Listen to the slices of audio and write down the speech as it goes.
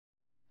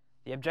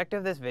The objective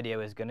of this video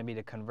is going to be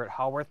to convert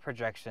Haworth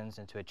projections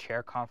into a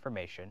chair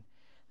conformation.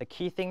 The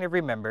key thing to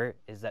remember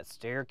is that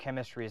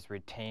stereochemistry is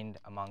retained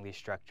among these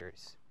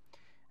structures.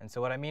 And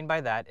so what I mean by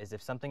that is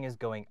if something is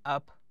going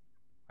up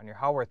on your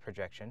Haworth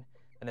projection,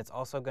 then it's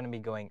also going to be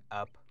going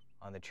up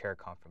on the chair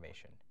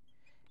conformation.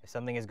 If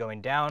something is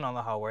going down on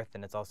the Haworth,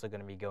 then it's also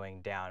going to be going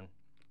down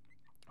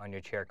on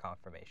your chair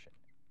conformation.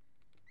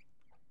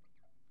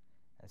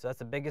 And so that's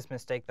the biggest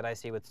mistake that I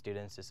see with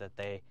students, is that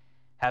they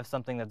have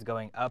something that's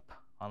going up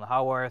on the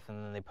Haworth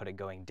and then they put it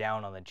going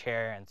down on the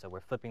chair, and so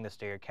we're flipping the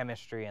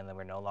stereochemistry and then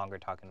we're no longer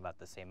talking about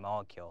the same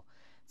molecule.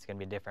 It's going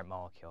to be a different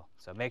molecule.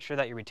 So make sure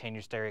that you retain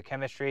your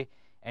stereochemistry.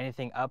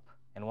 Anything up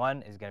in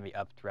one is going to be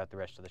up throughout the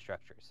rest of the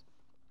structures.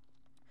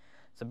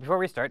 So before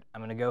we start, I'm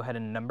going to go ahead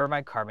and number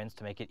my carbons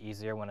to make it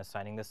easier when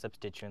assigning the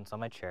substituents on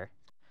my chair.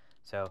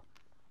 So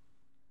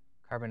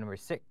carbon number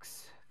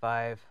 6,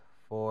 5,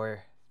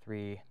 4,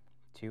 3,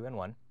 2, and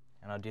 1.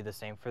 And I'll do the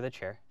same for the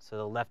chair. So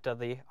the left of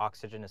the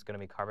oxygen is going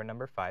to be carbon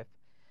number 5.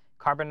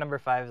 Carbon number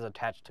 5 is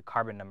attached to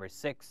carbon number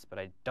 6, but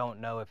I don't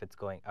know if it's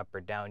going up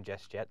or down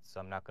just yet, so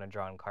I'm not going to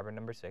draw on carbon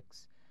number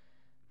 6.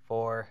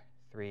 4,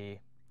 3,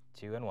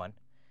 2, and 1. And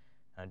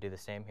I'll do the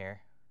same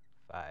here.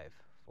 5,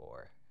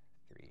 4,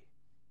 3,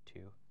 2,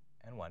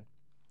 and 1.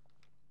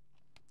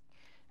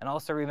 And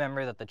also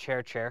remember that the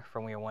chair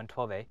from your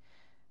 112A,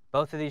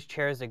 both of these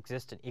chairs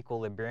exist in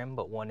equilibrium,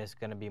 but one is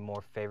going to be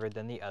more favored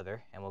than the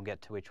other, and we'll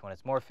get to which one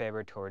is more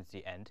favored towards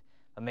the end.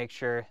 But make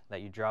sure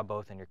that you draw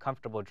both and you're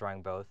comfortable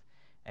drawing both,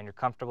 and you're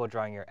comfortable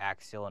drawing your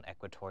axial and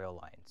equatorial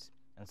lines.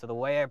 And so the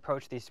way I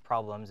approach these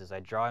problems is I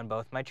draw in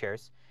both my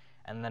chairs,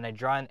 and then I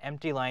draw in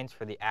empty lines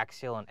for the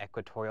axial and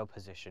equatorial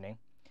positioning.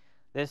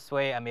 This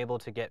way I'm able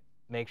to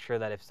make sure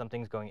that if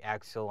something's going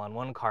axial on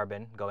one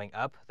carbon going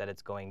up, that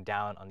it's going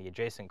down on the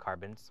adjacent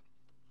carbons,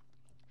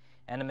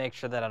 and to make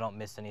sure that I don't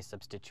miss any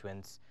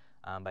substituents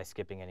by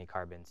skipping any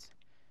carbons.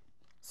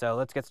 So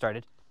let's get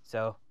started.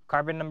 So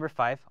carbon number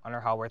 5 on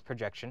our Haworth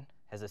projection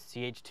has a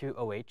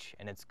CH2OH,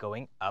 and it's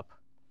going up.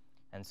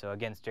 And so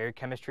again,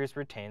 stereochemistry is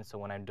retained, so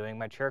when I'm doing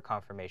my chair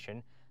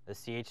conformation, the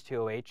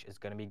CH2OH is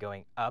going to be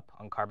going up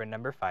on carbon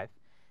number 5.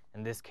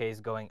 In this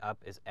case, going up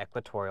is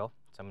equatorial,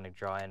 so I'm going to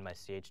draw in my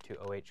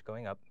CH2OH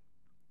going up.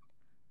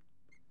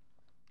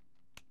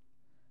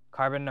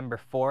 Carbon number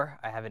 4,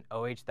 I have an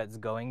OH that's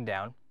going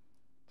down.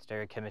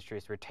 Stereochemistry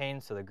is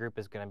retained, so the group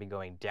is going to be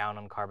going down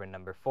on carbon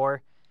number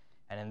 4.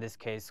 And in this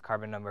case,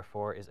 carbon number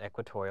 4 is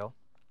equatorial.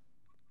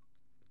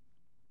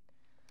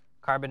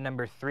 Carbon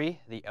number 3,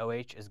 the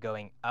OH is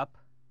going up.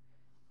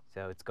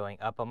 So it's going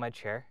up on my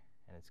chair,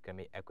 and it's going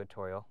to be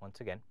equatorial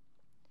once again.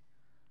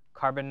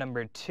 Carbon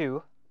number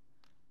 2,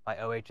 my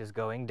OH is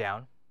going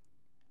down.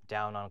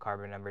 Down on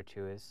carbon number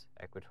 2 is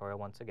equatorial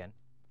once again.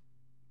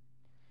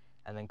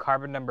 And then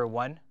carbon number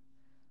 1,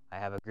 I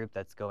have a group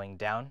that's going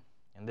down.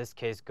 In this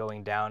case,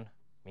 going down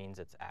means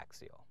it's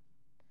axial.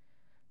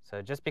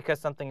 So just because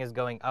something is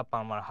going up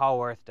on one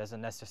Haworth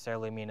doesn't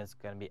necessarily mean it's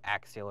going to be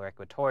axial or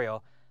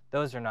equatorial.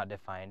 Those are not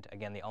defined.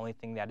 Again, the only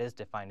thing that is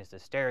defined is the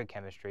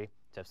stereochemistry.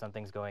 So if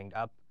something's going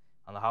up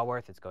on the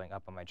Haworth, it's going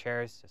up on my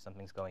chairs. If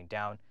something's going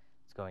down,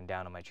 it's going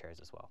down on my chairs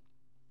as well.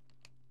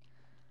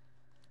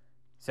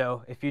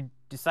 So if you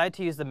decide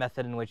to use the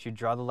method in which you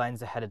draw the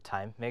lines ahead of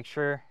time, make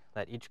sure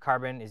that each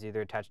carbon is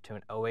either attached to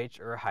an OH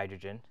or a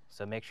hydrogen.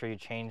 So make sure you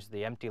change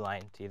the empty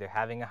line to either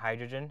having a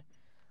hydrogen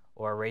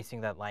or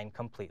erasing that line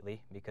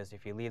completely, because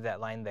if you leave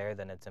that line there,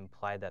 then it's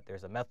implied that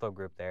there's a methyl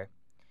group there,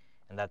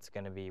 and that's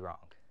going to be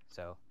wrong.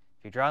 So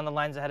if you draw on the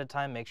lines ahead of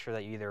time, make sure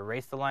that you either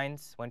erase the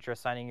lines once you're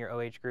assigning your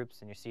OH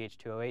groups and your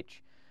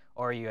CH2OH,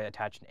 or you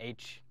attach an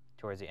H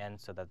towards the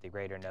end so that the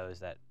grader knows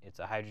that it's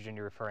a hydrogen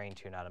you're referring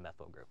to, not a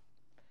methyl group.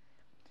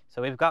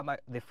 So we've got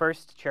the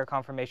first chair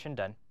conformation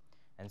done.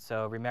 And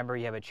so remember,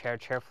 you have a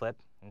chair-chair flip.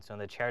 And so in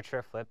the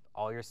chair-chair flip,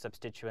 all your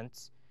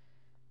substituents,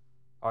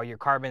 all your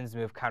carbons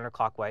move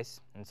counterclockwise.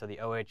 And so the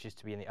OH used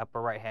to be in the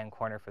upper right-hand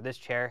corner for this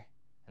chair.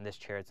 And this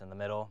chair, it's in the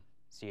middle.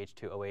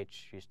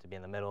 CH2OH used to be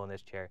in the middle in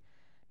this chair.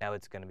 Now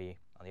it's going to be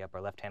on the upper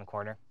left-hand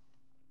corner.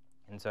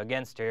 And so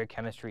again,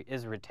 stereochemistry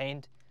is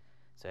retained.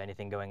 So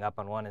anything going up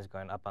on one is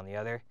going up on the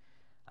other.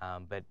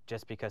 But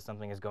just because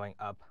something is going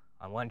up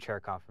on one chair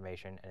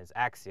conformation and is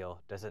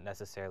axial doesn't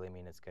necessarily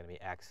mean it's going to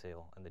be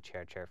axial in the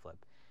chair-chair flip.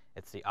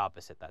 It's the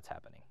opposite that's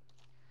happening.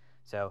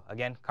 So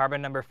again,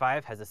 carbon number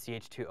 5 has a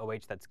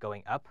CH2OH that's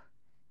going up.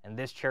 And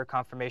this chair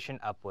conformation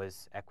up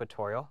was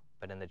equatorial,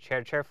 but in the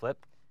chair-chair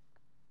flip,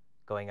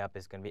 going up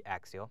is going to be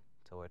axial.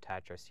 So we'll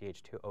attach our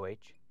CH2OH.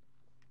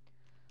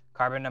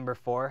 Carbon number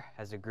 4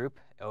 has a group,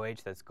 OH,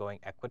 that's going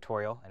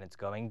equatorial, and it's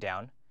going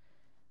down.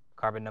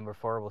 Carbon number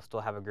 4 will still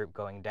have a group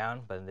going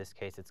down, but in this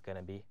case, it's going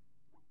to be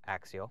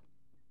axial.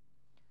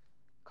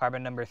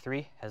 Carbon number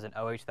 3 has an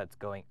OH that's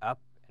going up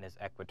and is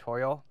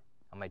equatorial.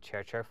 On my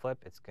chair-chair flip,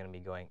 it's going to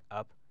be going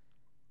up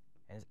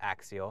and is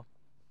axial.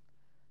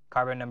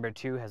 Carbon number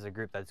 2 has a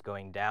group that's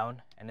going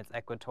down and it's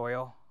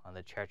equatorial. On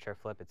the chair-chair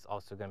flip, it's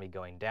also going to be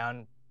going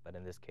down, but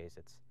in this case,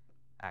 it's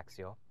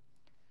axial.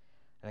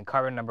 And then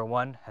carbon number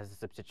 1 has a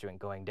substituent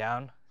going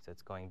down, so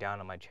it's going down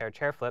on my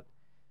chair-chair flip.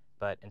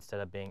 but instead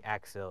of being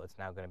axial, it's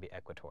now going to be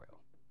equatorial.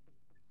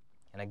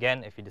 And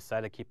again, if you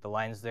decide to keep the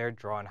lines there,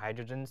 draw on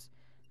hydrogens.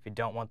 If you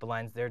don't want the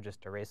lines there,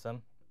 just erase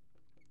them,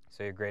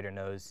 so your grader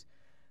knows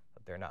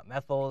that they're not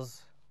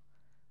methyls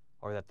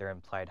or that they're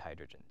implied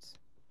hydrogens.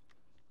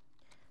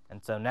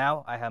 And so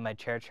now I have my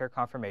chair-chair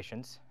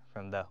conformations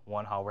from the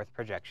one Haworth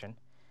projection.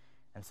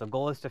 And so the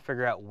goal is to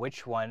figure out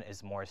which one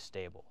is more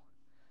stable.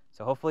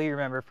 So hopefully you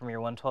remember from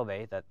your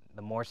 112A that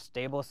the more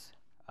stable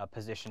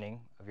positioning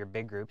of your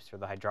big groups, or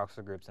the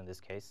hydroxyl groups in this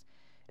case,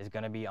 is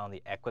going to be on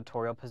the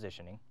equatorial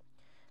positioning.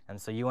 And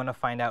so you want to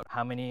find out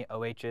how many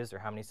OHs or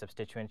how many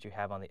substituents you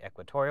have on the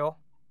equatorial.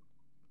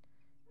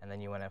 And then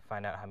you want to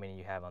find out how many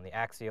you have on the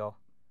axial.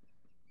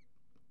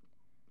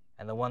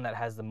 And the one that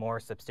has the more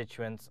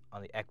substituents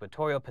on the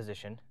equatorial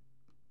position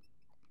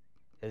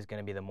is going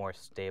to be the more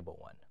stable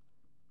one.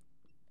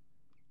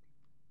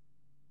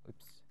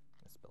 Oops,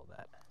 misspelled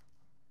that.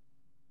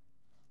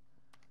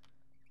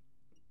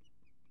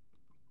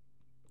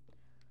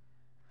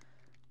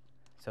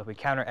 So if we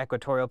counter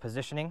equatorial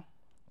positioning,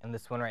 in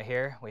this one right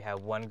here, we have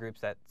one group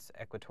that's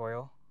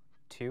equatorial,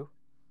 2,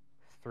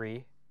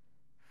 3,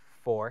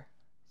 4.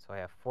 So I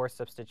have 4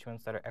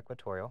 substituents that are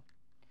equatorial.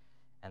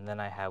 And then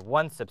I have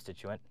one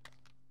substituent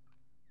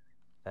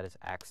that is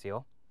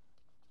axial.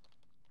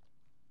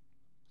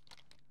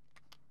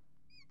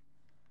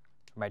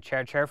 For my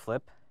chair-chair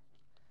flip,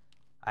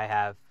 I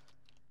have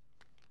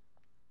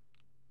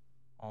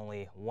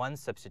only one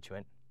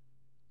substituent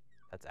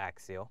that's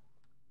axial,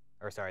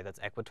 or sorry, that's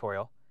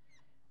equatorial.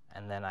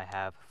 And then I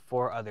have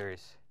 4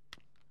 others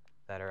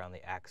that are on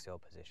the axial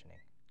positioning.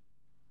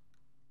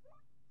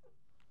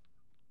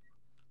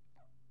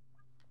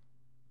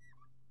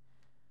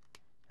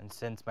 And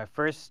since my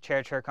first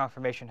chair-chair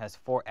conformation has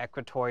 4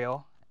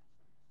 equatorial,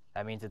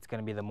 that means it's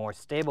going to be the more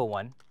stable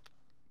one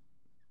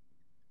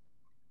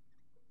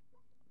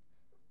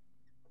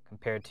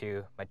compared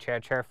to my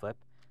chair-chair flip.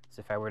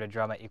 So if I were to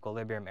draw my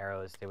equilibrium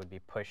arrows, they would be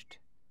pushed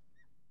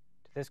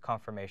to this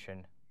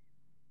conformation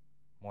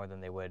more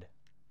than they would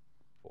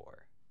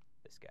for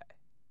this guy.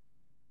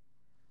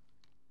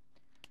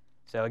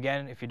 So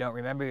again, if you don't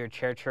remember your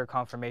chair-chair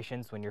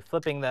conformations, when you're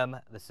flipping them,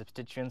 the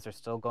substituents are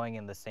still going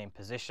in the same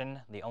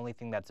position. The only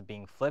thing that's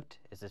being flipped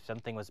is if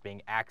something was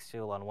being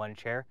axial on one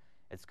chair,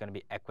 it's going to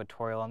be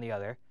equatorial on the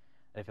other.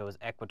 And if it was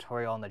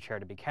equatorial on the chair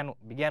to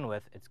begin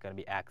with, it's going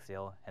to be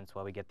axial, hence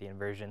why we get the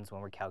inversions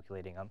when we're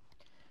calculating them.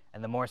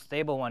 And the more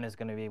stable one is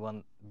going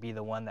to be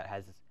the one that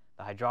has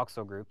the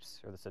hydroxyl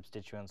groups, or the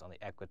substituents, on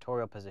the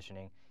equatorial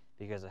positioning,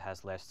 because it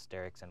has less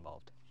sterics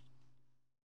involved.